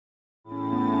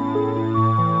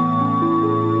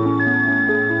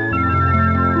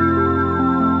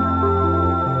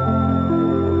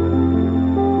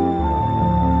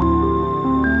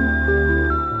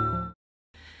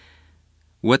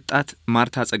ወጣት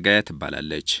ማርታ ጸጋዬ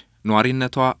ትባላለች።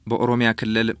 ኗሪነቷ በኦሮሚያ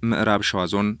ክልል ምዕራብ ሸዋ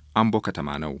ዞን አምቦ ከተማ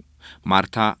ነው።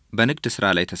 ማርታ በንግድ ስራ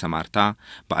ላይ ተሰማርታ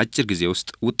በአጭር ጊዜ ውስጥ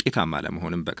ውጤታማ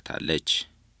ለመሆንም በቅታለች።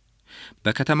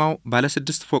 በከተማው ባለ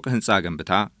 6 ፎቅ ህንጻ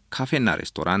ገንብታ ካፌና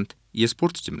ሬስቶራንት፣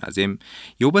 የስፖርት ጂምናዚየም፣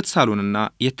 የውበት ሳሎንና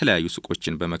የተለያዩ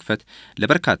ሱቆችን በመክፈት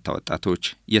ለበርካታ ወጣቶች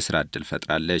የሥራ ዕድል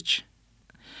ፈጥራለች።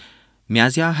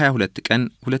 ሚያዝያ 22 ቀን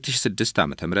 2006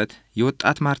 ዓ.ም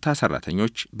የወጣት ማርታ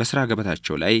ሰራተኞች በስራ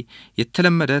ገበታቸው ላይ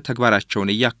የተለመደ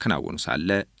ተግባራቸውን እያከናወኑ ሳለ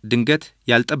ድንገት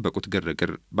ያልጠበቁት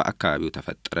ግርግር በአካባቢው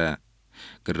ተፈጠረ።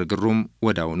 ግርግሩም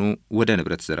ወዳውኑ ወደ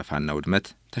ንብረት ዘረፋና ውድመት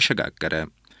ተሸጋገረ።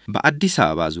 በአዲስ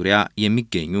አበባ ዙሪያ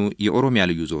የሚገኙ የኦሮሚያ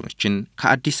ልዩ ዞኖችን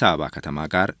ከአዲስ አበባ ከተማ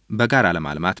ጋር በጋራ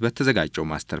ለማልማት በተዘጋጀው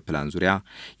ማስተር ፕላን ዙሪያ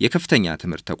የከፍተኛ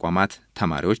ትምህርት ተቋማት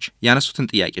ተማሪዎች ያነሱትን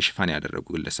ጥያቄ ሽፋን ያደረጉ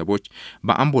ግለሰቦች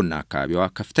በአምቦና አካባቢዋ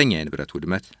ከፍተኛ የንብረት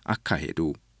ውድመት አካሄዱ።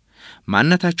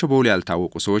 ማንነታቸው በውል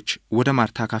ያልታወቁ ሰዎች ወደ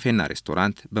ማርታ ካፌና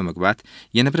ሬስቶራንት በመግባት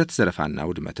የንብረት ዘረፋና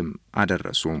ውድመትም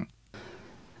አደረሱ።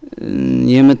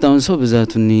 የመጣውን ሰው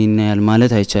ብዛቱን ይናያል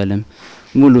ማለት አይቻልም።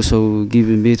 ሙሉ ሰው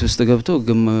ቤት ውስጥ ገብቶ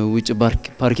ውጭ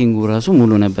ፓርኪንጉ ራሱ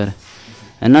ሙሉ ነበር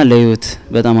እና ለህይወት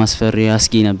በጣም አስፈሪ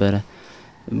አስጊ ነበር።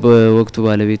 በወቅቱ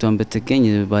ባለቤቷን ብትገኝ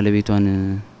ባለቤቷን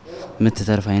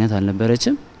ምትተርፍ አይነት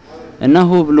አልነበረችም እና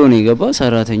ሆ ብሎ ነው የገባው።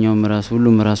 ሰራተኛውም ራሱ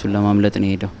ሁሉም ራሱን ለማምለጥ ነው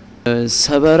ሄደው።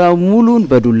 ሰበራው ሙሉን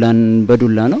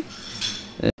በዱላ ነው።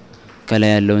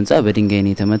 ከላይ ያለው ህንጻ በድንጋይ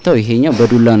ነው የተመታው። ይሄኛው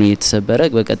በዱላ ነው የተሰበረ።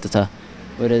 በቀጥታ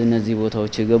ወደ እነዚህ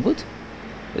ቦታዎች የገቡት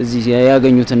እዚህ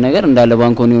ያገኙትን ነገር እንዳለ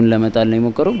ባንኮኒውን ለመጣል ነው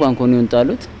የሞከሩ። ባንኮኒውን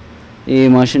ጣሉት። ይሄ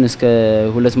ማሽን እስከ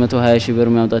 220 ሺህ ብር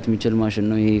ማውጣት የሚችል ማሽን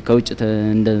ነው። ይሄ ከውጭ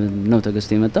ነው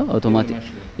ተገዝቶ የመጣው አውቶማቲክ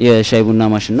የሻይ ቡና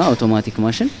ማሽን ነው። አውቶማቲክ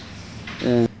ማሽን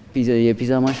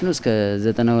የፒዛ ማሽኑ እስከ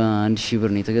 91 ሺህ ብር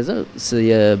ነው የተገዛው።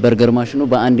 የበርገር ማሽኑ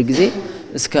በአንድ ጊዜ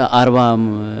እስከ 40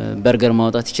 በርገር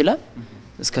ማውጣት ይችላል።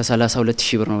 እስከ 32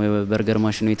 ሺህ ብር ነው የበርገር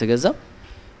ማሽኑ የተገዛው።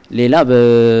 ሌላ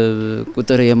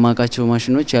በቁጥር የማቃቸው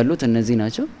ማሽኖች ያሉት እነዚህ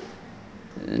ናቸው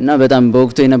እና በጣም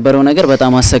በወቅቱ የነበረው ነገር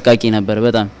በጣም አሰቃቂ ነበር።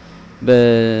 በጣም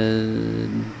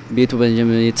በቤቱ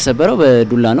የተሰበረው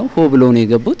በዱላ ነው። ሆ ብሎ ነው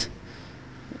የገቡት።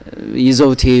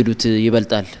 ይዘው ተሄዱት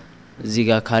ይበልጣል። እዚህ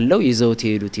ጋር ካለው ይዘው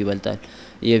ተሄዱት ይበልጣል።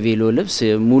 የቬሎ ልብስ፣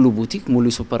 ሙሉ ቡቲክ፣ ሙሉ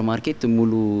ሱፐርማርኬት፣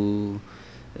 ሙሉ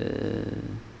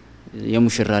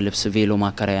የሙሽራ ልብስ ቬሎ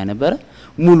ማከራያ ነበር።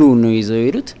 ሙሉ ነው ይዘው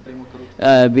ሄዱት።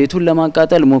 ቤቱን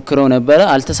ለማቃጠል ሞክረው ነበር፣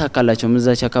 አልተሳካላቸውም።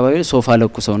 እዛች አካባቢ ሶፋ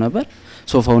ለኩሰው ነበር።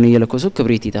 ሶፋውን እየለኮሱ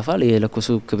ክብሪት ይጠፋል፣ እየለኮሱ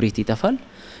ክብሪት ይጠፋል።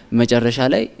 መጨረሻ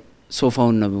ላይ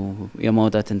ሶፋውን ነው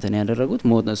የማውጣት እንትን ያደረጉት።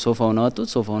 ሶፋውን አወጡት፣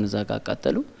 ሶፋውን እዛ ጋር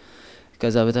አቃጠሉ።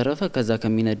 ከዛ በተረፈ ከዛ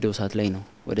ከሚነደው እሳት ላይ ነው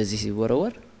ወደዚህ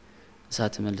ሲወረወር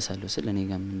እሳት መልሳለሁ ስለ እኔ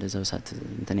ጋር እንደዛው እሳት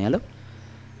እንትን ያለው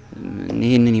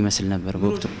ይሄንን ይመስል ነበር።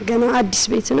 በወቅቱ ገና አዲስ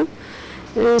ቤት ነው።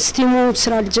 ስቲሙ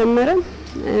ስራ አልጀመረም።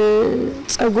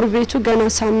 ጸጉር ቤቱ ገና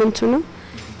ሳምንቱ ነው።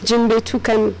 ጂም ቤቱ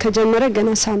ከጀመረ ገና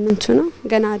ሳምንቱ ነው።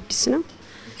 ገና አዲስ ነው።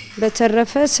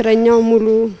 በተረፈ ስረኛው ሙሉ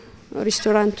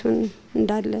ሬስቶራንቱን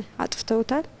እንዳለ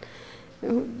አጥፍተውታል።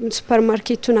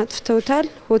 ሱፐርማርኬቱን አጥፍተውታል።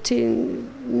 ሆቴል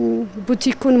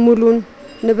ቡቲኩን ሙሉን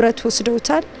ንብረት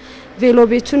ወስደውታል። ቬሎ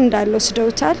ቤቱን እንዳለ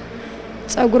ወስደውታል።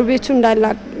 ጸጉር ቤቱ እንዳለ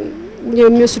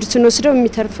የሚወስዱትን ወስደው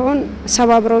የሚተርፈውን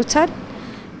ሰባብረውታል።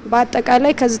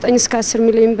 በአጠቃላይ ከ9 እስከ 10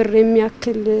 ሚሊዮን ብር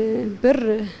የሚያክል ብር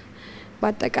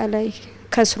በአጠቃላይ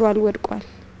ከስሯል፣ ወድቋል።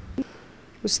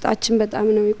 ውስጣችን በጣም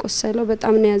ነው የቆሰለው፣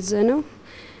 በጣም ነው ያዘነው።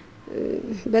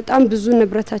 በጣም ብዙ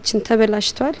ንብረታችን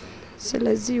ተበላሽቷል።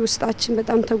 ስለዚህ ውስጣችን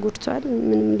በጣም ተጎድቷል።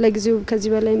 ምንም ለጊዜው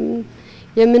ከዚህ በላይ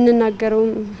የምንናገረው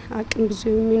አቅም ብዙ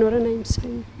የሚኖረን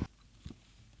አይመስልም።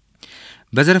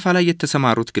 በዘረፋ ላይ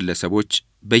የተሰማሩት ግለሰቦች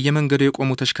በየመንገዱ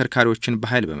የቆሙ ተሽከርካሪዎችን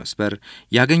በኃይል በመስበር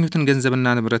ያገኙትን ገንዘብና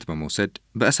ንብረት በመውሰድ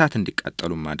በእሳት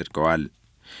እንዲቃጠሉም አድርገዋል።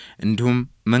 እንዲሁም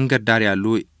መንገድ ዳር ያሉ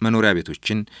መኖሪያ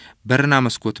ቤቶችን በርና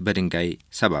መስኮት በድንጋይ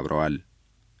ሰባብረዋል።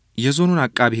 የዞኑን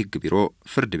አቃቢ ሕግ ቢሮ፣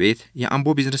 ፍርድ ቤት፣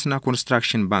 የአምቦ ቢዝነስና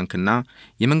ኮንስትራክሽን ባንክና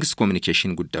የመንግስት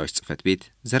ኮሙኒኬሽን ጉዳዮች ጽፈት ቤት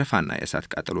ዘረፋና የእሳት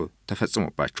ቃጠሎ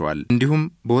ተፈጽሞባቸዋል። እንዲሁም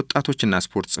በወጣቶችና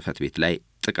ስፖርት ጽፈት ቤት ላይ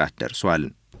ጥቃት ደርሷል።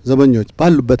 ዘበኞች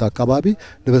ባሉበት አካባቢ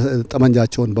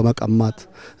ጠመንጃቸውን በመቀማት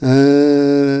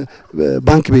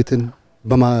ባንክ ቤትን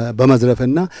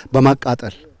በመዝረፍና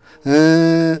በማቃጠል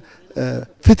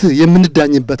ፍትህ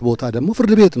የምንዳኝበት ቦታ ደግሞ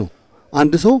ፍርድ ቤት ነው።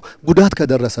 አንድ ሰው ጉዳት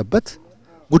ከደረሰበት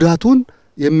ጉዳቱን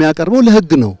የሚያቀርበው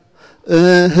ለህግ ነው።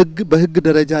 በህግ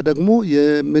ደረጃ ደግሞ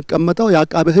የሚቀመጠው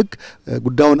የአቃቤ ህግ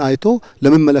ጉዳዩን አይቶ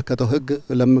ለሚመለከተው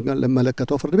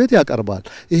ፍርድ ቤት ያቀርባል።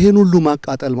 ይሄን ሁሉ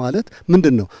ማቃጠል ማለት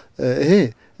ምንድነው? ይሄ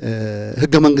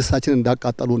ህገ መንግስታችን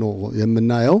እንዳቃጠሉ ነው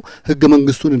የምናየው። ህገ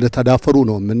መንግስቱን እንደተዳፈሩ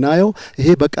ነው የምናየው። ይሄ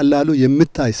በቀላሉ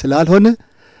የሚታይ ስላልሆነ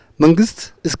መንግስት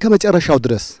እስከ መጨረሻው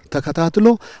ድረስ ተከታትሎ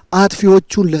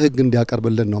አጥፊዎቹን ለህግ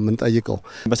እንዲያቀርብልን ነው የምንጠይቀው።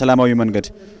 በሰላማዊ መንገድ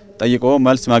ጠይቆ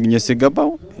መልስ ማግኘት ሲገባው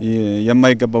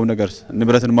የማይገባው ነገር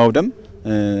ንብረትን ማውደም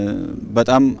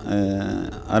በጣም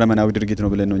አረመናዊ ድርጊት ነው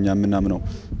ብለን ነው እኛ የምናምነው።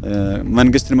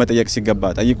 መንግስትን መጠየቅ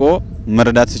ሲገባ ጠይቆ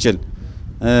መረዳት ሲችል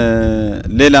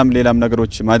ሌላም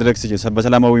ነገሮች ማድረግ ሲችል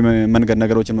በሰላማዊ መንገድ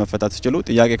ነገሮችን መፈታት ሲችሉ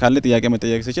ጥያቄ ካለ ጥያቄ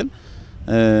መጠየቅ ሲችል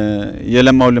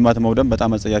የለማውን ልማት ማውደም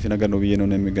በጣም አጸያፊ ነገር ነው ብዬ ነው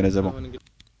የሚገነዘበው።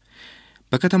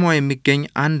 በከተማው የሚገኝ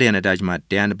አንድ የነዳጅ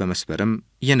ማደያን በመስበርም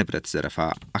የንብረት ዘረፋ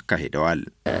አካሂደዋል።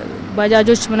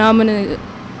 ባጃጆች ምናምን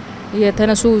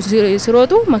የተነሱ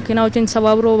ሲሮጡ መኪናዎችን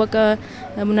ሰባብሮ በቃ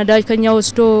ነዳጅ ከኛ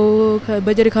ወስዶ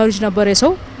በጀሪካኖች ነበር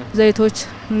የሰው ዘይቶች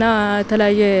እና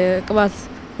የተለያየ ቅባት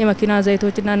የመኪና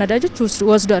ዘይቶችና ነዳጆች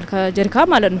ወስዷል ከጀሪካ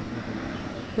ማለት ነው።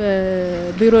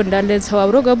 ቢሮ እንዳለ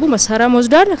ሰባብሮ ገቡ። መሳሪያም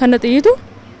ወስዷል ከነጥይቱ።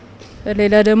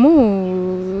 ሌላ ደግሞ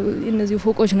እነዚህ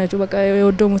ፎቆች ናቸው በቃ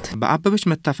የወደሙት። በአበበች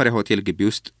መታፈሪያ ሆቴል ግቢ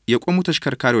ውስጥ የቆሙ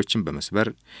ተሽከርካሪዎችን በመስበር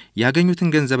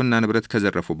ያገኙትን ገንዘብና ንብረት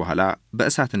ከዘረፉ በኋላ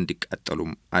በእሳት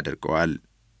እንዲቃጠሉም አድርገዋል።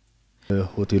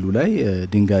 ሆቴሉ ላይ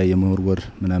ድንጋይ የመወርወር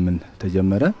ምናምን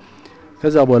ተጀመረ።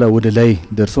 ከዛ በኋላ ወደ ላይ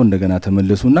ደርሶ እንደገና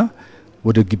ተመለሱና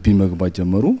ወደ ግቢ መግባት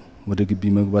ጀመሩ። ወደ ግቢ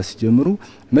መግባት ሲጀምሩ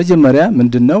መጀመሪያ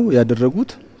ምንድነው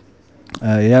ያደረጉት?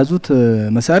 የያዙት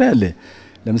መሳሪያ አለ።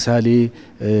 ለምሳሌ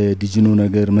ዲጂኖ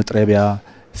ነገር መጥረቢያ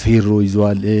ፌሮ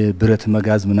ይዟል፣ ብረት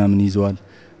መጋዝ ምናምን ይዟል።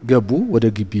 ገቡ። ወደ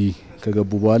ግቢ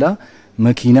ከገቡ በኋላ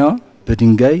መኪና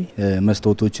በድንጋይ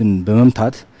መስታወቶችን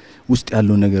በመምታት ውስጥ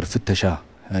ያለው ነገር ፍተሻ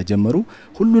ጀመሩ።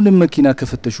 ሁሉንም መኪና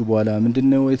ከፈተሹ በኋላ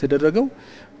ምንድነው የተደረገው?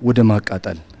 ወደ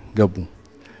ማቃጠል ገቡ።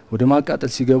 ወደ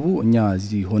ማቃጠል ሲገቡ እኛ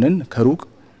እዚህ ሆነን ከሩቅ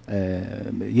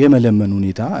የመለመን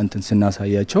ሁኔታ እንትን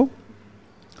ስናሳያቸው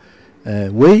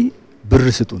ወይ ብር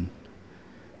ስጡን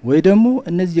ወይ ደግሞ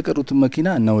እነዚህ የቀሩትን መኪና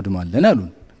እናወድማለን አሉን።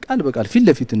 ቃል በቃል ፊት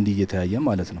ለፊት እንዲየተያየ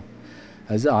ማለት ነው።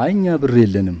 እዛ አይኛ ብር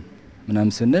የለንም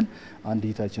ምናምን ስንል አንድ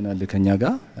እህታችን አለ ከኛ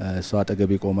ጋር እሷ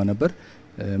አጠገቤ ቆማ ነበር።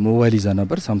 ሞባይል ይዛ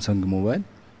ነበር፣ ሳምሰንግ ሞባይል።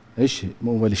 እሺ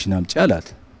ሞባይልሽን አምጪ አላት።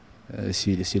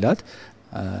 ሲላት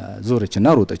ዞረችና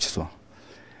ሮጠች እሷ።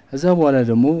 እዛ በኋላ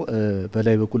ደግሞ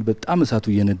በላይ በኩል በጣም እሳቱ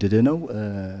እየነደደ ነው።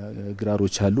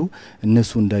 ግራሮች አሉ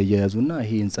እነሱ እንዳያያዙና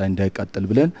ይሄ ህንጻ እንዳይቃጠል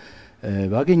ብለን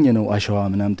ባገኘነው አሸዋ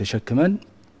ምናምን ተሸክመን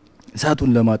እሳቱን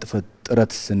ለማጥፋት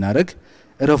ጥረት ስናደርግ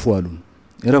እረፉ አሉን።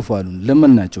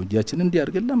 ለመናቸው፣ እጃችንን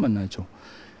እንዲያርገን ለመናቸው፣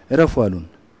 እረፉ አሉን።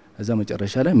 እዛ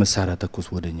መጨረሻ ላይ መሳሪያ ተኩስ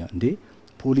ወደኛ። እንዴ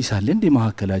ፖሊስ አለ እንዴ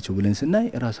መሐከላቸው ብለን ስናይ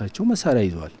ራሳቸው መሳሪያ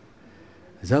ይዘዋል።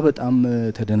 እዛ በጣም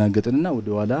ተደናገጥንና ወደ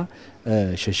ኋላ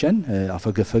ሸሸን፣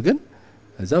 አፈገፈገን።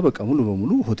 እዛ በቃ ሙሉ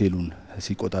በሙሉ ሆቴሉን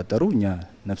ሲቆጣጠሩ እኛ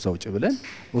ነፍስ አውጭ ብለን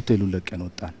ሆቴሉን ለቀን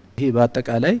ወጣን። ይሄ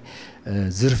በአጠቃላይ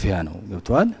ዝርፊያ ነው።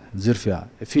 ገብቷል? ዝርፊያ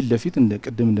ፊት ለፊት እንደ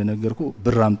ቅድም እንደነገርኩ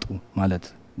ብር አምጡ ማለት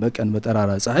በቀን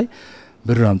በጠራራ ፀሐይ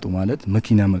ብር አምጡ ማለት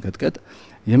መኪና መቀጥቀጥ፣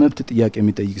 የመብት ጥያቄ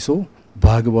የሚጠይቅ ሰው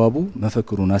በአግባቡ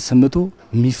መፈክሩን አሰምቶ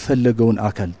የሚፈለገውን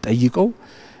አካል ጠይቀው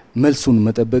መልሱን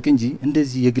መጠበቅ እንጂ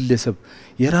እንደዚህ የግለሰብ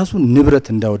የራሱን ንብረት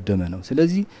እንዳወደመ ነው።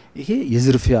 ስለዚህ ይሄ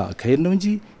የዝርፊያ አካሄድ ነው እንጂ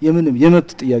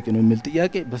የመብት ጥያቄ ነው የሚል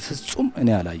ጥያቄ በፍጹም እኔ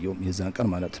አላየውም የዛን ቀን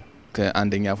ማለት ነው።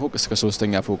 ከአንደኛ ፎቅ እስከ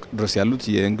 3ኛ ፎቅ ድረስ ያሉት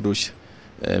የእንግዶች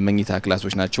መኝታ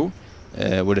ክላሶች ናቸው።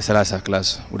 ወደ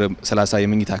 30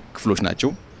 የመኝታ ክፍሎች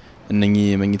ናቸው። እነኚህ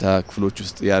የመኝታ ክፍሎች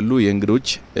ውስጥ ያሉ የእንግዶች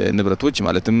ንብረቶች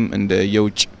ማለትም እንደ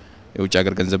የውጭ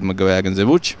ሀገር ገንዘብ፣ መገበያ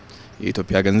ገንዘቦች፣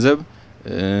 የኢትዮጵያ ገንዘብ፣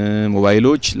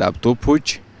 ሞባይሎች፣ ላፕቶፖች፣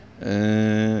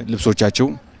 ልብሶቻቸው፣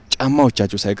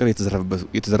 ጫማዎቻቸው ሳይቀር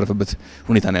የተዘረፈበት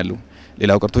ሁኔታ ነው ያለው።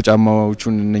 ሌላው ቀርቶ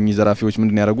ጫማዎቹን እነኚህ ዘራፊዎች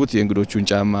ምንድን ያደረጉት የእንግዶቹን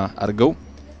ጫማ አርገው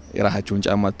የራሳቸውን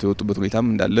ጫማ ተወጡበት ሁኔታም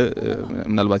እንዳለ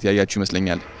ምናልባት ያያችሁ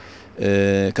ይመስለኛል።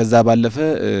 ከዛ ባለፈ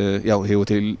ያው ይሄ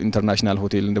ሆቴል ኢንተርናሽናል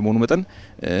ሆቴል እንደመሆኑ መጠን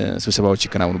ስብሰባዎች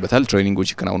ይከናወኑበታል፣ ትሬኒንጎች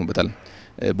ይከናወኑበታል።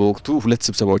 በወቅቱ 2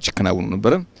 ስብሰባዎች ይከናወኑ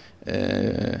ነበር።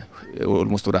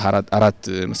 ኦልሞስት ወደ 4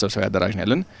 መሰብሰቢያ አዳራሽ ነው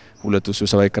ያለን። 2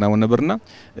 ስብሰባ ይከናወን ነበርና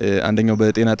አንደኛው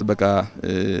በጤና ጥበቃ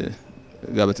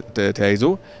ጋር ተያይዞ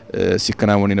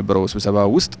ሲከናወን የነበረው ስብሰባ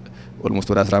ውስጥ ኦልሞስት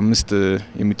ወደ 15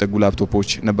 የሚጠጉ ላፕቶፖች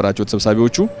ነበራቸው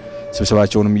ተሰብሳቢዎቹ።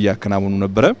 ስብሰባቸውንም እያከናወኑ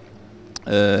ነበረ።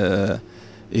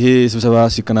 ይሄ ስብሰባ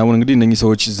ሲከናወን እንግዲህ እነኚህ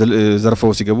ሰዎች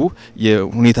ዘርፈው ሲገቡ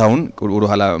የሁኔታውን ወደ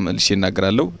ኋላ መልሼ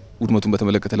እናገራለሁ። ውድመቱን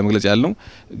በተመለከተ ለመግለጽ ያለው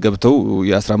ገብተው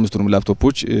የ15ቱንም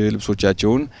ላፕቶፖች፣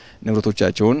 ልብሶቻቸውን፣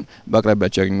 ንብረቶቻቸውን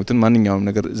በአቅራቢያቸው ያገኙትን ማንኛውም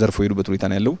ነገር ዘርፈው ሄዱበት ሁኔታ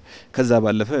ነው ያለው። ከዛ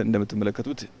ባለፈ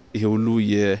እንደምትመለከቱት ይሄ ሁሉ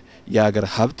የሀገር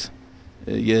ሀብት፣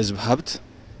 የህዝብ ሀብት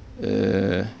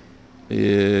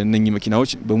እነኚህ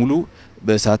መኪናዎች በሙሉ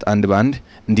በእሳት አንድ ባንድ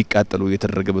እንዲቃጠሉ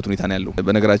የተደረገበት ሁኔታ ነው ያለው።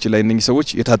 በነገራችን ላይ እነኚህ ሰዎች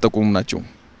የታጠቁም ናቸው።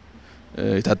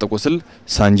 የታጠቁ ስል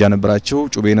ሳንጃ ነበራቸው፣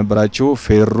 ጩቤ ነበራቸው፣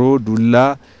 ፌሮ፣ ዱላ፣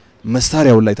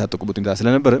 መሳሪያው ላይ ታጠቁበት ሁኔታ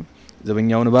ስለነበረ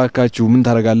ዘበኛውን ባካችሁ ምን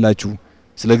ታረጋላችሁ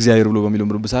ስለ እግዚአብሔር ብሎ በሚለው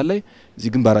ምርብሳት ላይ እዚህ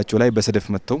ግንባራቸው ላይ በሰደፍ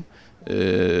መተው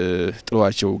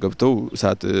ጥሏቸው ገብተው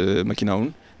እሳት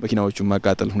መኪናዎቹን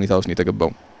ማቃጠል ሁኔታ ውስጥ ነው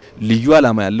የተገባው። ልዩ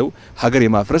ዓላማ ያለው ሀገር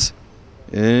የማፍረስ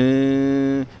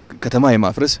ከተማ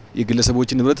የማፍረስ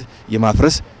የግለሰቦችን ንብረት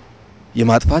የማፍረስ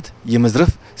የማጥፋት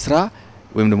የመዝረፍ ስራ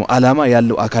ወይም ደግሞ ዓላማ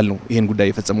ያለው አካል ነው ይሄን ጉዳይ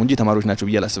የፈጸመው እንጂ ተማሪዎች ናቸው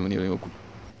ብዬ አላስብም ነው የሚወኩል።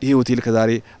 ይሄ ሆቴል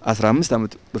ከዛሬ 15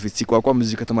 ዓመት በፊት ሲቋቋም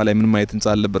እዚህ ከተማ ላይ ምንም አይነት ህንጻ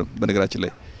አልነበረም። በነገራችን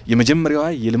ላይ የመጀመሪያዋ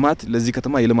የልማት ለዚህ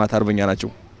ከተማ የልማት አርበኛ ናቸው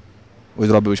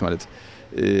ወይዘሮ አበበች ማለት።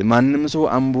 ማንንም ሰው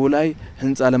አምቦ ላይ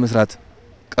ህንጻ ለመስራት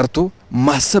ቀርቶ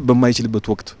ማሰብ በማይችልበት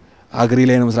ወቅት ሀገሬ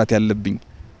ላይ ነው መስራት ያለብኝ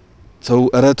ሰው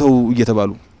እረተው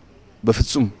እየተባሉ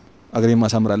በፍጹም ሀገሬን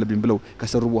ማሳመር አለብኝ ብለው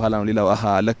ከሰሩ በኋላ ነው ሌላው አሃ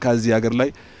ለካ እዚህ ሀገር ላይ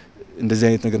እንደዚህ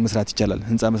አይነት ነገር መስራት ይቻላል፣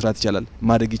 ህንጻ መስራት ይቻላል፣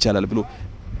 ማደግ ይቻላል ብሎ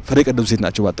ፈረቀደው ሴት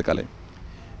ናቸው። በአጠቃላይ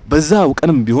በዛው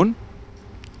ቀንም ቢሆን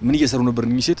ምን እየሰሩ ነበር?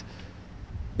 እኚህ ሴት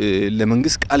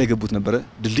ለመንግስት ቃል የገቡት ነበር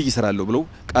ድልድይ ይሰራሉ ብለው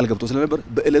ቃል ገብተው ስለነበር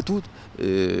በእለቱ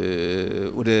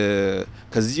ወደ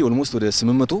ከዚህ ኦልሞስት ወደ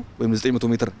 800 ወይም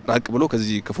 900 ሜትር ራቅ ብሎ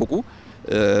ከዚህ ከፎቁ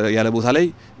ያለ ቦታ ላይ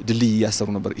ድልድይ ያሰሩ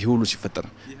ነበር። ይሄ ሁሉ ሲፈጠር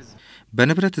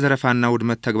በንብረት ዘረፋና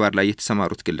ውድመት ተግባር ላይ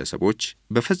የተሰማሩት ግለሰቦች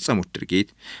በፈጸሙት ድርጊት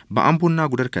በአምቦና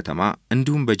ጉደር ከተማ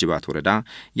እንዲሁም በጅባት ወረዳ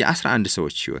የ11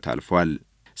 ሰዎች ህይወት አልፏል።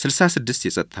 66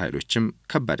 የጸጥታ ኃይሎችም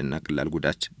ከባድና ቀላል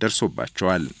ጉዳት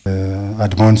ደርሶባቸዋል።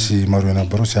 አድማውን ሲመሩ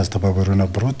የነበሩት ሲያስተባበሩ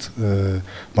የነበሩት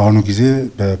በአሁኑ ጊዜ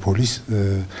በፖሊስ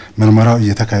ምርመራው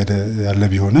እየተካሄደ ያለ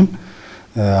ቢሆንም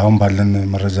አሁን ባለን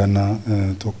መረጃና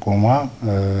ጥቆማ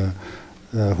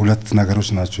ሁለት ነገሮች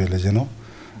ናቸው የለየነው።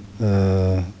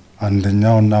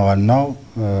 አንደኛውና ዋናው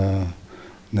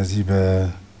እነዚህ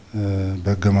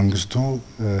በህገ መንግስቱ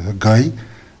ህጋዊ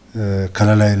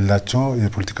ከለላ የሌላቸው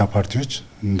የፖለቲካ ፓርቲዎች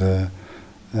እንደ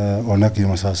ኦነግ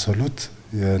የመሳሰሉት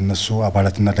የነሱ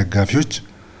አባላትና ደጋፊዎች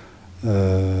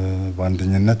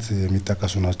በአንደኝነት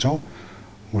የሚጠቀሱ ናቸው።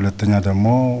 ሁለተኛ ደግሞ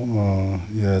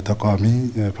የተቃዋሚ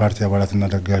ፓርቲ አባላትና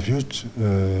ደጋፊዎች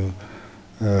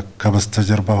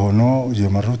ከበስተጀርባ ሆኖ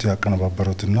የመሩት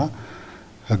ያቀነባበሩትና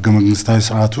ህገ መንግስታዊ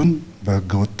ስርዓቱን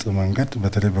በህገ ወጥ መንገድ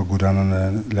በተለይ በጎዳና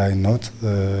ላይ ነውጥ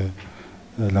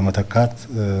ለመተካት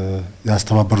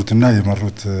ያስተባበሩትና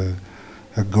የመሩት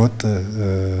ህገ ወጥ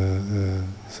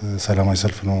ሰላማዊ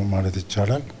ሰልፍ ነው ማለት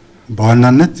ይቻላል።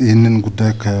 በዋናነት ይህንን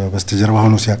ጉዳይ ከበስተጀርባ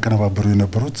ሆኖ ሲያቀነባበሩ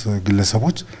የነበሩት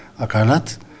ግለሰቦች አካላት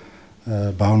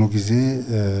በአሁኑ ጊዜ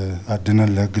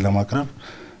አድነን ለህግ ለማቅረብ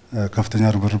ከፍተኛ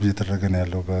ርብርብ እየተደረገ ነው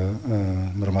ያለው።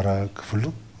 በምርመራ ክፍሉ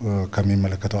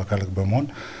ከሚመለከተው አካል በመሆን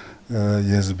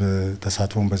የህዝብ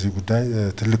ተሳትፎን በዚህ ጉዳይ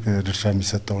ትልቅ ድርሻ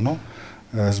የሚሰጠው ነው።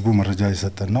 ህዝቡ መረጃ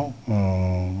እየሰጠን ነው።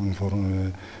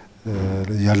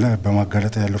 ያለ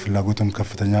በማጋለጥ ያለው ፍላጎትም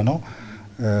ከፍተኛ ነው።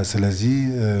 ስለዚህ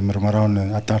ምርመራውን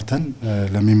አጣርተን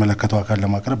ለሚመለከተው አካል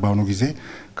ለማቅረብ በአሁኑ ጊዜ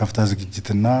ከፍታ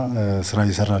ዝግጅትና ስራ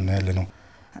እየሰራን ነው ያለነው።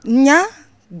 እኛ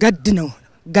ገድ ነው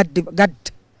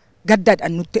ገዳድ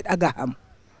አንተ ዳጋም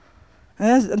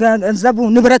ዘቡ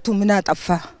ንብረቱ ምን አጠፋ?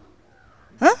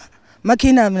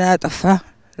 መኪና ምን አጠፋ?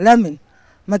 ለምን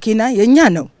መኪና የኛ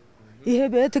ነው። ይሄ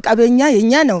ቤት ቀበኛ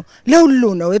የኛ ነው። ለሁሉ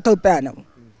ነው፣ ኢትዮጵያ ነው።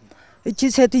 እቺ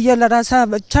ሴትዮ ለራሳ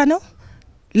ብቻ ነው፣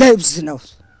 ለህዝብ ነው።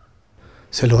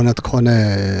 ስለሆነት ከሆነ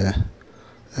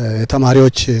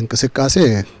የተማሪዎች እንቅስቃሴ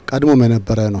ቀድሞም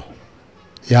የነበረ ነው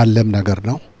ያለም ነገር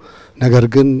ነው። ነገር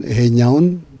ግን ይሄኛውን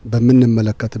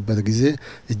በምንመለከትበት ጊዜ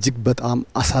እጅግ በጣም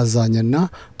አሳዛኝና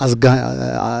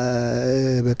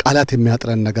ቃላት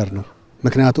የሚያጥረን ነገር ነው።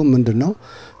 ምክንያቱም ምንድነው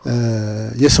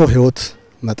የሰው ህይወት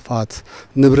መጥፋት፣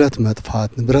 ንብረት መጥፋት፣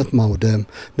 ንብረት ማውደም፣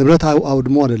 ንብረት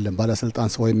አውድሞ አይደለም ባለስልጣን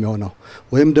ሰው የሚሆነው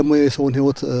ወይም ደግሞ የሰውን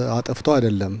ህይወት አጥፍቶ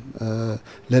አይደለም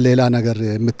ለሌላ ነገር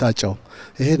የምታጨው።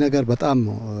 ይሄ ነገር በጣም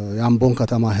የአምቦን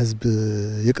ከተማ ህዝብ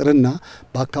ይቅርና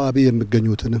በአካባቢ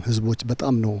የሚገኙትንም ህዝቦች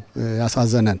በጣም ነው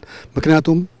ያሳዘነን።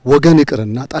 ምክንያቱም ወገን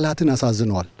ይቅርና ጠላትን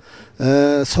ያሳዝነዋል።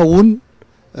 ሰውን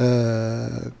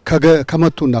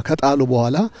ከመቱና ከጣሉ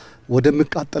በኋላ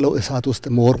ወደሚቃጠለው እሳት ውስጥ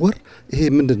መወርወር ይሄ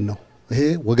ምንድነው? ይሄ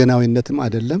ወገናዊነትም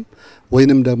አይደለም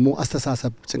ወይንም ደግሞ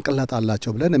አስተሳሰብ ጭንቅላት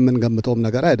አላቸው ብለን የምንገምተውም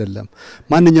ነገር አይደለም።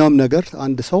 ማንኛውም ነገር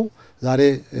አንድ ሰው ዛሬ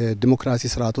ዲሞክራሲ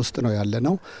ስርዓት ውስጥ ነው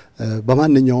ያለነው።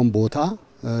 በማንኛውም ቦታ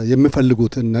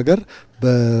የሚፈልጉትን ነገር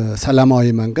በሰላማዊ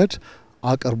መንገድ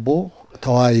አቅርቦ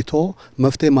ተዋይቶ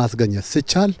መፍትሄ ማስገኘት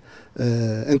ሲቻል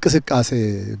እንቅስቃሴ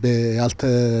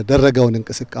ያልተደረገውን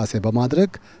እንቅስቃሴ በማድረግ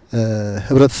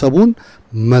ህብረተሰቡን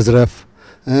መዝረፍ፣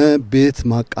 ቤት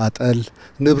ማቃጠል፣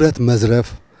 ንብረት መዝረፍ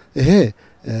ይሄ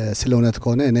ስለሆነት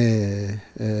ከሆነ እኔ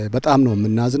በጣም ነው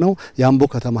የምናዝነው። የአምቦ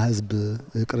ከተማ ህዝብ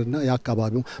ይቅርና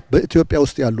ያካባቢው በኢትዮጵያ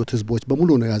ውስጥ ያሉት ህዝቦች በሙሉ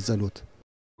ነው ያዘኑት።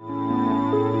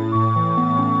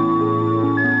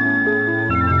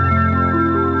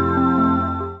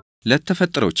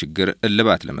 ለተፈጠረው ችግር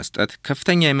እልባት ለመስጠት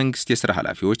ከፍተኛ የመንግስት የሥራ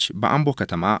ኃላፊዎች በአምቦ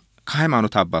ከተማ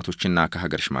ከሃይማኖት አባቶችና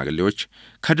ከሀገር ሽማግሌዎች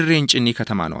ከድሬን ጭኒ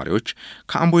ከተማ ነዋሪዎች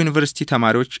ከአምቦ ዩኒቨርሲቲ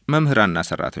ተማሪዎች መምህራንና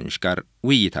ሰራተኞች ጋር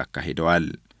ውይይት አካሂደዋል።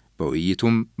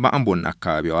 በውይይቱም በአምቦና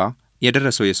አካባቢዋ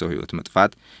የደረሰው የሰው ህይወት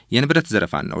መጥፋት የንብረት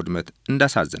ዘረፋና ውድመት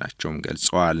እንዳሳዘናቸውም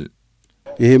ገልጸዋል።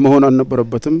 ይሄ መሆን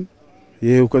አልነበረበትም።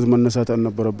 ይሄ ሁከት መነሳት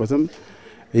አልነበረበትም።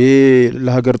 ይሄ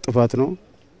ለሀገር ጥፋት ነው።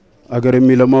 አገር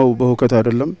የሚለማው በሁከት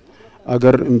አይደለም።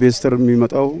 አገር ኢንቨስተር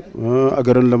የሚመጣው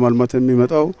አገርን ለማልማት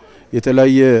የሚመጣው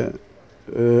የተለያየ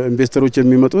ኢንቨስተሮች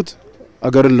የሚመጡት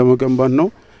አገርን ለመገንባት ነው።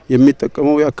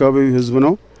 የሚጠቀመው የአካባቢው ህዝብ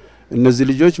ነው። እነዚህ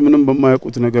ልጆች ምንም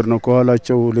በማያውቁት ነገር ነው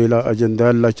ከኋላቸው ሌላ አጀንዳ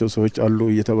ያላቸው ሰዎች አሉ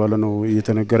እየተባለ ነው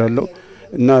እየተነገራለው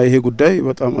እና ይሄ ጉዳይ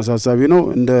በጣም አሳሳቢ ነው።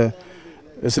 እንደ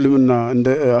እስልምና እንደ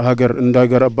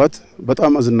ሀገር አባት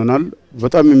በጣም አዝነናል።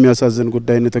 በጣም የሚያሳዝን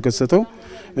ጉዳይ ነው የተከሰተው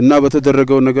እና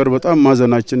በተደረገው ነገር በጣም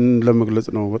ማዘናችን ለመግለጽ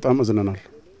ነው። በጣም አዝነናል።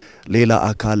 ሌላ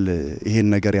አካል ይሄን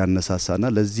ነገር ያነሳሳና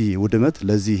ለዚህ ውድመት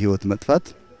ለዚህ ህይወት መጥፋት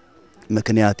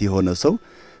ምክንያት የሆነ ሰው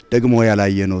ደግሞ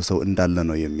ያላየነው ሰው እንዳለ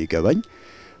ነው የሚገባኝ።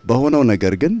 በሆነው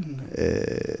ነገር ግን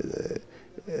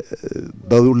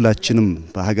በሁላችንም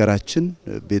በሀገራችን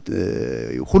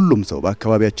ሁሉም ሰው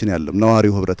በአካባቢያችን ያለው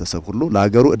ነዋሪው ህብረተሰብ ሁሉ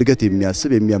ለሀገሩ እድገት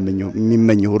የሚያስብ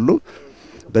የሚመኝ ሁሉ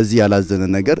በዚህ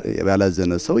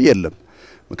ያላዘነ ሰው የለም።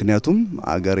 ምክንያቱም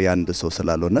አገር ያንድ ሰው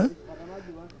ስላልሆነ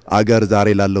አገር ዛሬ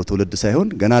ላለው ትውልድ ሳይሆን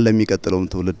ገና ለሚቀጥለው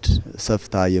ትውልድ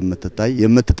ሰፍታ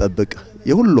የምትጠብቅ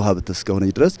የሁሉ ሀብት እስከሆነ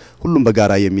ድረስ ሁሉም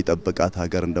በጋራ የሚጠብቃት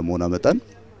ሀገር እንደመሆኗ መጠን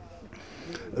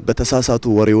በተሳሳቱ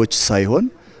ወሬዎች ሳይሆን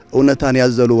እውነታን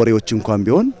ያዘሉ ወሬዎች እንኳን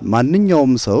ቢሆን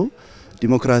ማንኛውም ሰው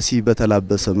ዲሞክራሲ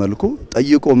በተላበሰ መልኩ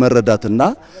ጠይቆ መረዳትና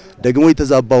ደግሞ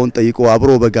የተዛባውን ጠይቆ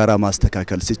አብሮ በጋራ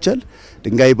ማስተካከል ሲቻል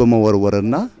ድንጋይ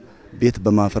በመወርወርና ቤት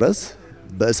በማፍረስ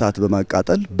በእሳት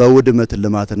በማቃጠል በውድመት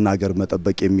ልማትና ሀገር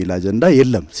መጠበቅ የሚል አጀንዳ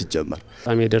የለም። ሲጀመር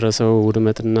በጣም የደረሰው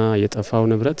ውድመትና የጠፋው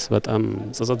ንብረት በጣም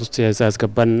ጸጸት ውስጥ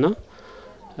ያስገባንና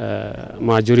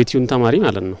ማጆሪቲውን ተማሪ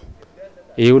ማለት ነው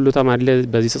ይሄ ሁሉ ተማሪ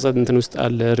በዚህ ጸጸት እንትን ውስጥ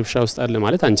አለ ርብሻ ውስጥ አለ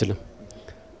ማለት አንችልም።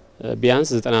 ቢያንስ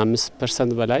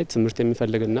 95% በላይ ትምህርት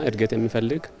የሚፈልግና እድገት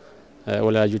የሚፈልግ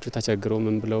ወላጆቹ ተቸግረው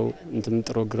ምን ብለው እንትን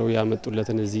ጥሮግረው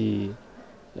ያመጡለትን እዚህ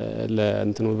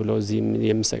ለእንትኑ ብለው እዚህ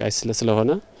የሚሰቃይ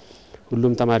ስለሆነ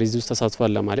ሁሉም ተማሪ እዚህ ውስጥ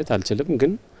ተሳትፏል ለማለት አልችልም።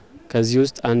 ግን ከዚህ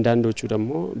ውስጥ አንዳንዶቹ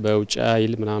ደግሞ በውጭ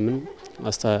ኃይል ምናምን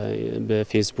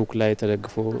በፌስቡክ ላይ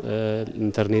ተደግፎ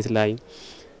ኢንተርኔት ላይ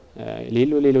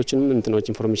ሌሎችንም እንትኖች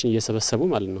ኢንፎርሜሽን እየሰበሰቡ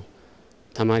ማለት ነው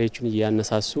ተማሪዎቹን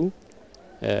እያነሳሱ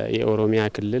የኦሮሚያ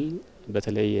ክልል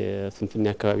በተለይ ፍንፍኔ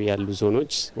አካባቢ ያሉ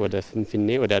ዞኖች ወደ ፍንፍኔ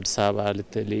ወደ አዲስ አበባ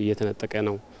እየተነጠቀ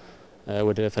ነው፣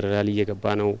 ወደ ፌደራል እየገባ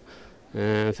ነው።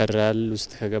 ፌደራል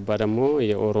ውስጥ ከገባ ደግሞ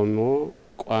የኦሮሞ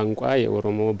ቋንቋ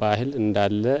የኦሮሞ ባህል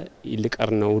እንዳለ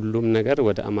ይልቀር ነው። ሁሉም ነገር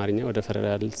ወደ አማርኛ ወደ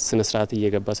ፌደራል ስነ ስርዓት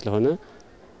እየገባ ስለሆነ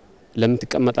ለምን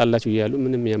ተቀመጣላችሁ እያሉ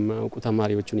ምንም የማያውቁ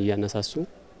ተማሪዎቹን እያነሳሱ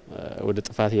ወደ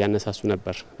ጥፋት ያነሳሱ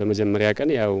ነበር። በመጀመሪያ ቀን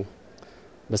ያው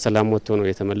በሰላም ወጥቶ ነው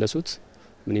የተመለሱት።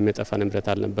 ምንም የጠፋ ንብረት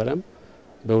አልነበረም።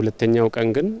 በሁለተኛው ቀን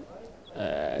ግን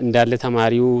እንዳለ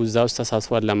ተማሪው እዛ ውስጥ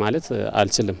ተሳትፏል ለማለት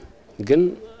አልችልም። ግን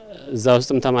እዛ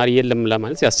ውስጥም ተማሪ የለም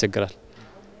ለማለት ያስቸግራል።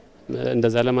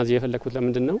 እንደዛ ለማለት የፈለኩት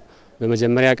ለምንድነው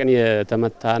በመጀመሪያ ቀን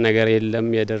የተመታ ነገር የለም፣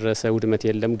 የደረሰ ውድመት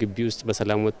የለም። ግቢ ውስጥ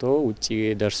በሰላም ወጥቶ ውጪ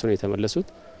ደርሶ ነው የተመለሱት።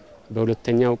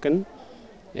 በሁለተኛው ቀን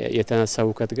የተነሳው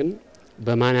ሁከት ግን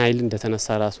በማን ኃይል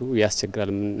እንደተነሳ ራሱ ያስቸግራል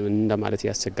እንደማለት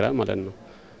ያስቸግራል ማለት ነው።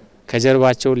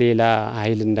 ከጀርባቸው ሌላ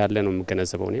ኃይል እንዳለ ነው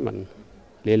የምገነዘበው እኔ ማለት ነው።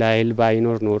 ሌላ ኃይል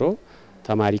ባይኖር ኖሮ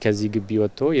ተማሪ ከዚህ ግቢ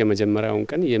ወጥቶ የመጀመሪያውን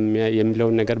ቀን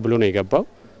የሚለውን ነገር ብሎ ነው የገባው።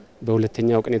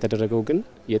 በሁለተኛው ቀን የተደረገው ግን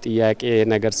የጥያቄ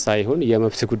ነገር ሳይሆን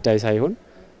የመብት ጉዳይ ሳይሆን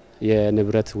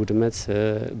የንብረት ውድመት፣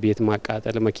 ቤት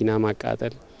ማቃጠል፣ መኪና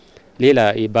ማቃጠል፣ ሌላ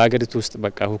በአገሪቱ ውስጥ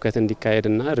በቃ ሁከት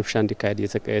እንዲካሄድና ርብሻ እንዲካሄድ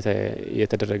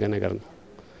የተደረገ ነገር ነው።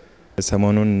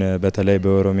 ሰሞኑን በተለይ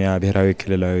በኦሮሚያ ብሔራዊ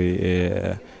ክልላዊ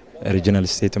ሪጂናል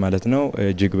ስቴት ማለት ነው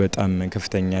እጅግ በጣም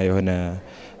ከፍተኛ የሆነ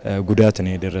ጉዳት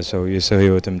ነው የደረሰው። የሰው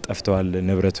ህይወትም ጠፍቷል፣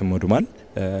 ንብረትም ወድሟል።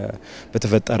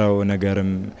 በተፈጠረው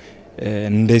ነገርም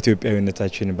እንደ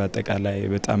ኢትዮጵያዊነታችን በአጠቃላይ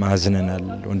በጣም አዝነናል።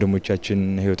 ወንድሞቻችን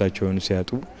ህይወታቸውን ሲያጡ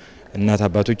እናት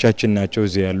አባቶቻችን ናቸው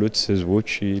እዚህ ያሉት ህዝቦች፣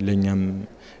 ለኛም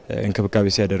እንክብካቤ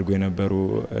ሲያደርጉ የነበሩ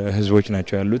ህዝቦች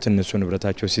ናቸው ያሉት። እነሱ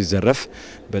ንብረታቸው ሲዘረፍ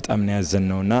በጣም ነው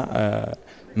ያዘነውና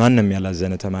ማንንም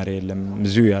ያላዘነ ተማሪ የለም።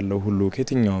 እዚሁ ያለው ሁሉ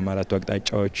ከየትኛውም አራቱ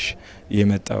አቅጣጫዎች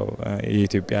የመጣው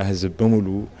የኢትዮጵያ ህዝብ በሙሉ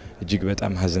እጅግ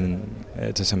በጣም ሀዘን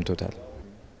ተሰምቶታል።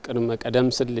 ቀደም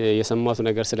ሲል የሰማቱ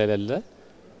ነገር ስለሌለ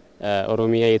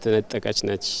ኦሮሚያ የተነጠቀች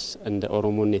ነች እንደ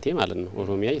ኦሮሞነቴ ማለት ነው።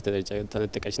 ኦሮሚያ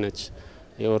የተነጠቀች ነች።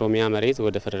 የኦሮሚያ መሬት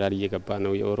ወደ ፌደራል እየገባ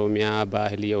ነው። የኦሮሚያ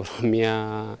ባህል፣ የኦሮሚያ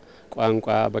ቋንቋ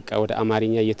በቃ ወደ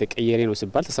አማርኛ እየተቀየረ ነው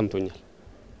ሲባል ተሰምቶኛል።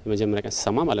 የመጀመሪያ ቀን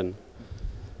ሲሰማ ማለት ነው።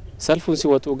 ሰልፉን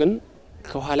ሲወጡ ግን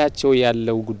ከኋላቸው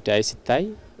ያለው ጉዳይ ሲታይ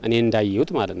እኔ እንዳየሁት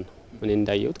ማለት ነው እኔ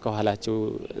እንዳየሁት ከኋላቸው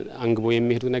አንግቦ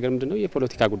የሚሄዱት ነገር ምንድነው?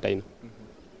 የፖለቲካ ጉዳይ ነው።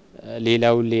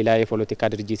 ሌላ የፖለቲካ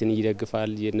ድርጅትን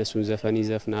ይደግፋል፣ የነሱን ዘፈን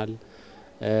ይዘፍናል።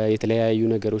 የተለያዩ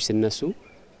ነገሮች ሲነሱ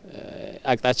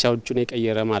አቅጣጫዎቹን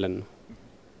የቀየረ ማለት ነው።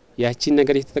 ያቺን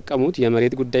ነገር የተጠቀሙት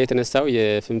የመሬት ጉዳይ የተነሳው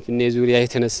የፍንፍኔ ዙሪያ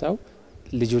የተነሳው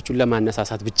ልጆቹን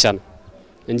ለማነሳሳት ብቻ ነው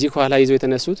እንጂ ከኋላ ይዞ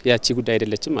የተነሱት ያቺ ጉዳይ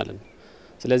አይደለችም ማለት ነው።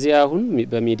 ስለዚህ አሁን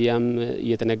በሚዲያም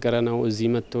እየተነገረ ነው። እዚህ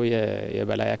መጥቶ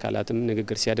የበላይ አካላትም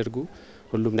ንግግር ሲያደርጉ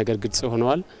ሁሉም ነገር ግልጽ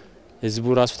ሆነዋል። ህዝቡ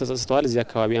ራሱ ተጸጽቷል። እዚህ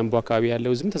አካባቢ አምቦ አካባቢ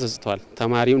ያለው ህዝብ ተጸጽቷል።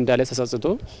 ተማሪው እንዳለ ተጸጽቶ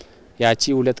ያቺ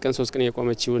 2 ቀን 3 ቀን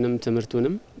የቆመችውንም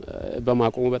ትምህርቱንም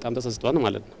በማቆሙ በጣም ተጸጽቷል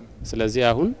ማለት ነው። ስለዚህ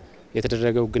አሁን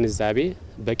የተደረገው ግንዛቤ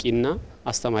በቂና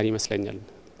አስተማሪ ይመስለኛል።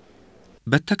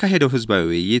 በተካሄደው ህዝባዊ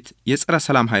ውይይት የጸረ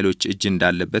ሰላም ኃይሎች እጅ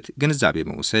እንዳለበት ግንዛቤ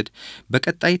መውሰድ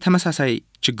በቀጣይ ተመሳሳይ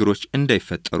ችግሮች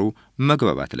እንዳይፈጠሩ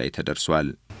መግባባት ላይ ተደርሷል።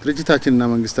 ድርጅታችንና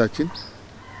መንግስታችን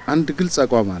አንድ ግልጽ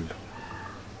አቋም አለው።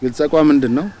 ግልጽ አቋም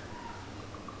ምንድነው?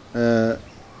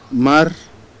 ማር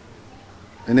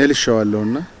እኔ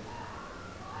ልሻዋለሁና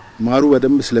ማሩ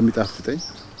በደንብ ስለሚጣፍጠኝ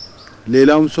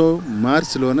ሌላውም ሰው ማር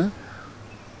ስለሆነ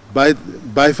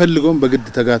ባይፈልገውም በግድ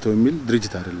ተጋተው የሚል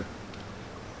ድርጅት አይደለም።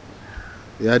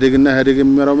 ኢህአዴግ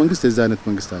የሚመራው መንግስት የዛ አይነት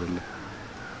መንግስት አይደለም።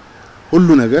 ሁሉ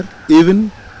ነገር ኢቭን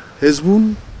ህዝቡን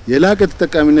የላቀ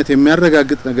ተጠቃሚነት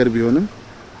የሚያረጋግጥ ነገር ቢሆንም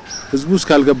ህዝቡ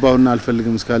እስካልገባውና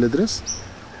አልፈልግም እስካለ ድረስ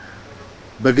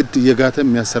በግድ እየጋተ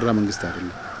የሚያሰራ መንግስት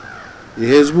አይደለም።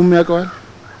 ይሄ ህዝቡም ያውቀዋል፣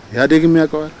 ኢህአዴግም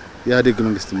ያውቀዋል፣ ኢህአዴግ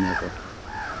መንግስትም ያውቀዋል።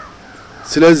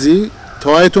 ስለዚህ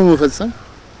ተዋይቶ መፈጸም፣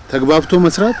 ተግባብቶ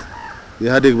መስራት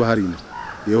የኢህአዴግ ባህሪ ነው፣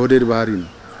 የኦህዴድ ባህሪ ነው፣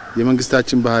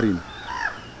 የመንግስታችን ባህሪ ነው።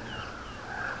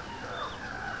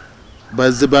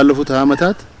 በዚህ ባለፉት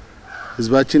አመታት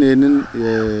ህዝባችን ይሄንን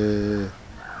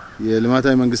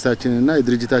የልማታዊ መንግስታችንና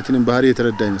የድርጅታችንን ባህሪ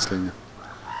የተረዳ ይመስለኛል።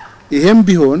 ይሄም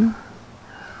ቢሆን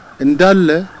እንዳለ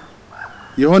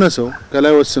የሆነ ሰው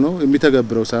ከላይ ወስኖ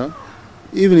የሚተገብረው ሳይሆን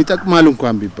ኢቭን ይጠቅማል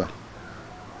እንኳን ቢባል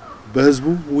በህዝቡ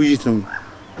ውይይት ነው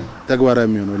ተግባራዊ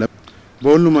የሚሆነው።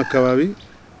 በሁሉም አካባቢ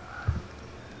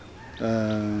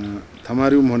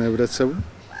ተማሪውም ሆነ ህብረተሰቡ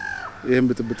ይሄን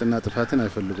ብጥብጥና ጥፋትን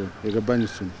አይፈልጉም። የገባኝ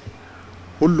እሱ ነው።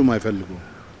 ሁሉም አይፈልጉም።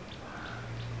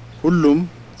 ሁሉም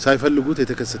ሳይፈልጉት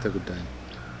የተከሰተ ጉዳይ ነው።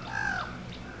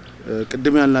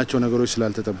 ቅድም ያልናቸው ነገሮች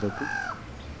ስላልተጠበቁ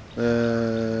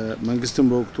መንግስትም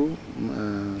በወቅቱ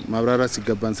ማብራራት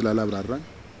ሲገባን ስላላብራራን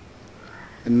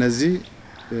እነዚህ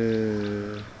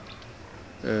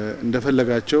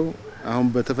እንደፈለጋቸው አሁን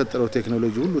በተፈጠረው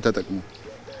ቴክኖሎጂ ሁሉ ተጠቅሞ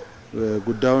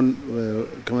ጉዳዩን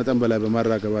ከመጠን በላይ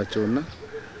በማራገባቸውና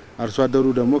አርሶ አደሩ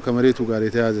ደግሞ ከመሬቱ ጋር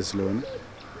የተያያዘ ስለሆነ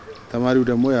ተማሪው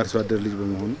ደግሞ የአርሶ አደር ልጅ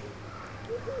በመሆኑ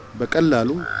በቀላሉ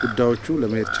ጉዳዮቹ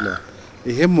ለመሄድ ይችላል።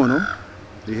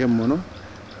 ይሄም ሆኖ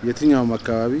የትኛውም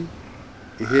አካባቢ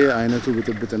ይሄ አይነቱ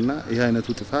ብጥብጥና ይሄ አይነቱ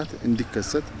ጥፋት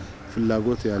እንዲከሰት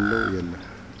ፍላጎት ያለው የለም።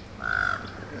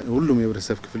 ሁሉም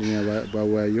የህብረተሰብ ክፍል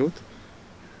ባወያየሁት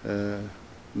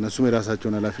እነሱም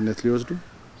የራሳቸውን ኃላፊነት ሊወስዱ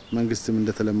መንግስትም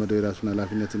እንደተለመደው የራሱን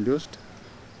ኃላፊነት እንዲወስድ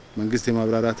መንግስት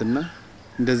የማብራራትና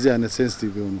እንደዚህ አይነት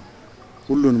ሴንሲቲቭ የሆኑ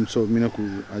ሁሉንም ሰው የሚነኩ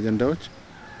አጀንዳዎች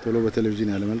ቶሎ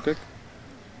በቴሌቪዥን ያለመልቀቅ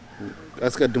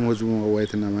አስቀድሞ ህዝቡ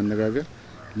ማዋየትና ማነጋገር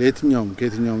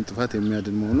ከየትኛውም ጥፋት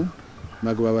የሚያድን መሆኑን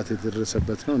መግባባት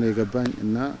የተደረሰበት ነው። እኔ የገባኝ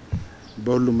እና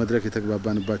በሁሉም መድረክ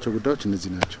የተግባባንባቸው ጉዳዮች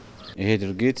እነዚህ ናቸው። ይሄ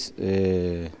ድርጊት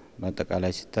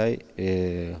በአጠቃላይ ሲታይ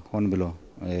ሆን ብሎ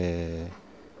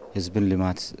ህዝብን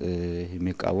ልማት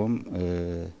የሚቃወም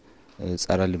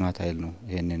ጸረ ልማት ኃይል ነው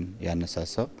ይሄንን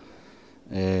ያነሳሳው።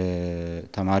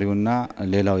 ተማሪውና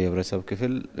ሌላው የህብረተሰብ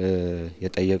ክፍል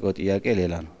የጠየቀው ጥያቄ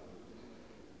ሌላ ነው።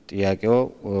 ጥያቄው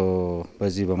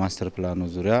በዚህ በማስተር ፕላኑ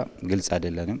ዙሪያ ግልጽ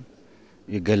አይደለንም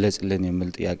ይገለጽልን የሚል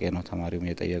ጥያቄ ነው ተማሪውም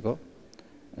የጠየቀው።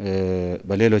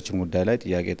 በሌሎችም ጉዳይ ላይ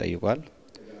ጥያቄ ጠይቋል።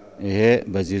 ይሄ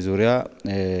በዚህ ዙሪያ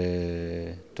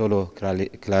ቶሎ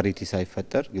ክላሪቲ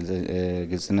ሳይፈጠር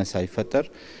ግልጽነት ሳይፈጠር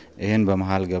ይሄን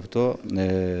በመሃል ገብቶ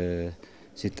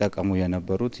ሲጠቀሙ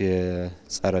የነበሩት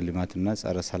የጸረ ልማትና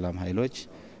ጸረ ሰላም ኃይሎች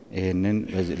ይሄንን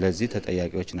ለዚህ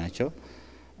ተጠያቂዎች ናቸው።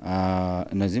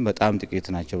 እነዚህም በጣም ጥቂት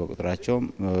ናቸው በቁጥራቸው።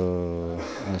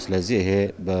 ስለዚህ ይሄ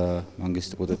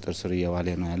በመንግስት ቁጥጥር ስር እየዋለ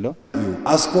ነው ያለው።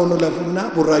 አስኮኑ ለፉና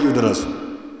ቡራዩ ድረሱ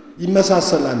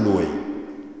ይመሳሰላሉ ወይ?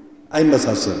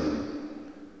 አይመሳሰሉም።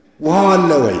 ውሃው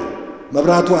አለ ወይ?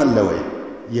 መብራቱ አለ ወይ?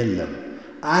 የለም።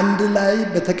 አንድ ላይ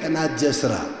በተቀናጀ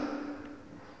ስራ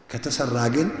ከተሰራ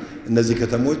ግን እነዚህ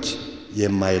ከተሞች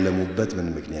የማይለሙበት ምን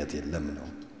ምክንያት የለም ነው።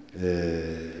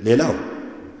 ሌላው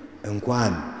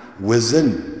እንኳን within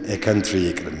a country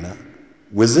ይቅርና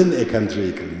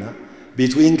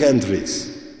between countries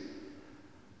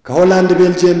ከሆላንድ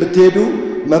ቤልጂየም ብትሄዱ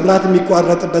መብራት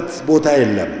የሚቋረጥበት ቦታ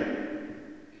የለም።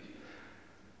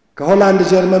 ከሆላንድ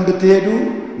ጀርመን ብትሄዱ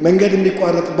መንገድ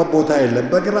የሚቋረጥበት ቦታ የለም።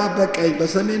 በግራ በቀኝ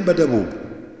በሰሜን በደቡብ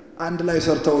አንድ ላይ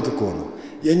ሰርተውት እኮ ነው።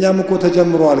 የኛም እኮ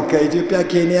ተጀምሯል ከኢትዮጵያ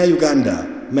ኬንያ ዩጋንዳ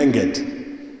መንገድ።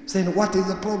 then what is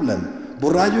the problem?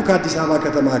 ቡራዩ ከአዲስ አበባ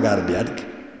ከተማ ጋር ቢያድግ፣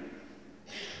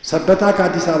 ሰበታ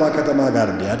ከአዲስ አበባ ከተማ ጋር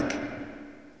ቢያድግ፣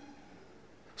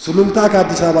 ሱሉልታ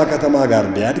ከአዲስ አበባ ከተማ ጋር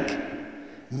ቢያድግ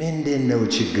ምንድነው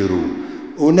ችግሩ?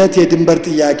 እውነት የድንበር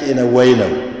ጥያቄ ነው ወይ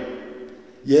ነው?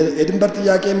 የድንበር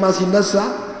ጥያቄማ ሲነሳ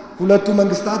ሁለቱ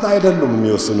መንግስታት አይደሉም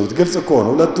የሚወስኑት። ግልጽ እኮ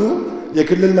ነው። ሁለቱ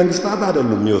የክልል መንግስታት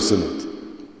አይደሉም የሚወስኑት።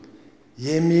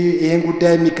 ይሄን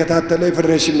ጉዳይ የሚከታተለው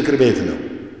የፌዴሬሽን ምክር ቤት ነው።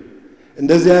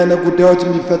 እንደዚህ አይነት ጉዳዮች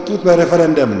የሚፈቱት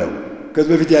በሬፈረንደም ነው።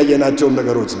 ከዚህ በፊት ያየናቸው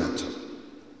ነገሮች ናቸው።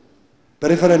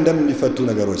 በሬፈረንደም የሚፈቱ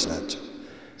ነገሮች ናቸው።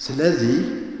 ስለዚህ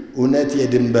እውነት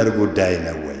የድንበር ጉዳይ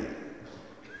ነው ወይ?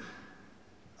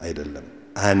 አይደለም።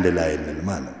 አንድ ላይ እንልማ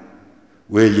ነው።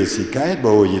 ውይይት ሲካሄድ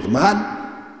በውይይት መሃል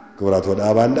ክቡራት ወደ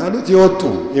አባ እንዳሉት የወጡ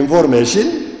ኢንፎርሜሽን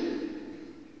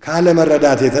ካለ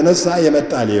መረዳት የተነሳ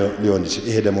የመጣ ሊሆን ይችላል።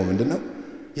 ይሄ ደግሞ ምንድነው?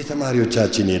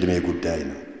 የተማሪዎቻችን የእድሜ ጉዳይ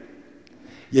ነው።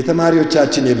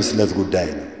 የተማሪዎቻችን የብስለት ጉዳይ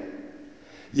ነው።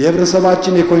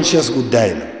 የህብረተሰባችን የኮንሺየስ ጉዳይ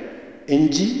ነው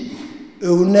እንጂ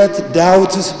እውነት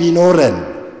ዳውትስ ቢኖረን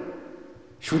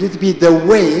should it be the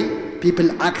way people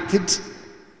acted?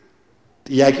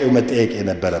 ጥያቄው መጠየቅ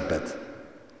የነበረበት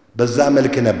በዛ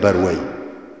መልክ ነበር ወይ?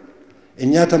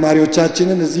 እኛ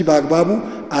ተማሪዎቻችንን እዚህ በአግባቡ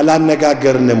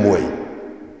አላነጋገርንም ወይ?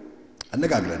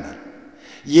 አነጋግረናል።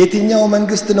 የትኛው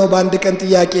መንግስት ነው በአንድ ቀን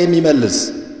ጥያቄ የሚመልስ?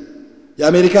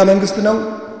 የአሜሪካ መንግስት ነው?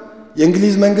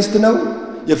 የእንግሊዝ መንግስት ነው?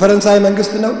 የፈረንሳይ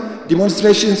መንግስት ነው?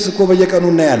 ዲሞንስትሬሽንስ እኮ በየቀኑ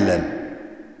እናያለን።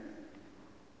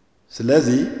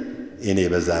 ስለዚህ እኔ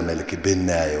በዛ መልክ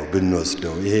ብናየው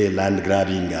ብንወስደው ይሄ ላንድ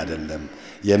ግራቢንግ አይደለም፣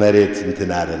 የመሬት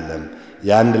እንትን አይደለም፣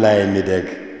 የአንድ ላይ የሚደግ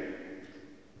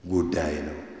ጉዳይ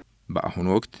ነው። በአሁኑ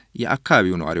ወቅት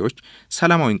የአካባቢው ነዋሪዎች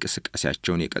ሰላማዊ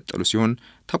እንቅስቃሴያቸውን የቀጠሉ ሲሆን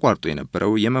ተቋርጦ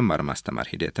የነበረው የመማር ማስተማር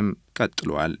ሂደትም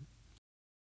ቀጥሏል።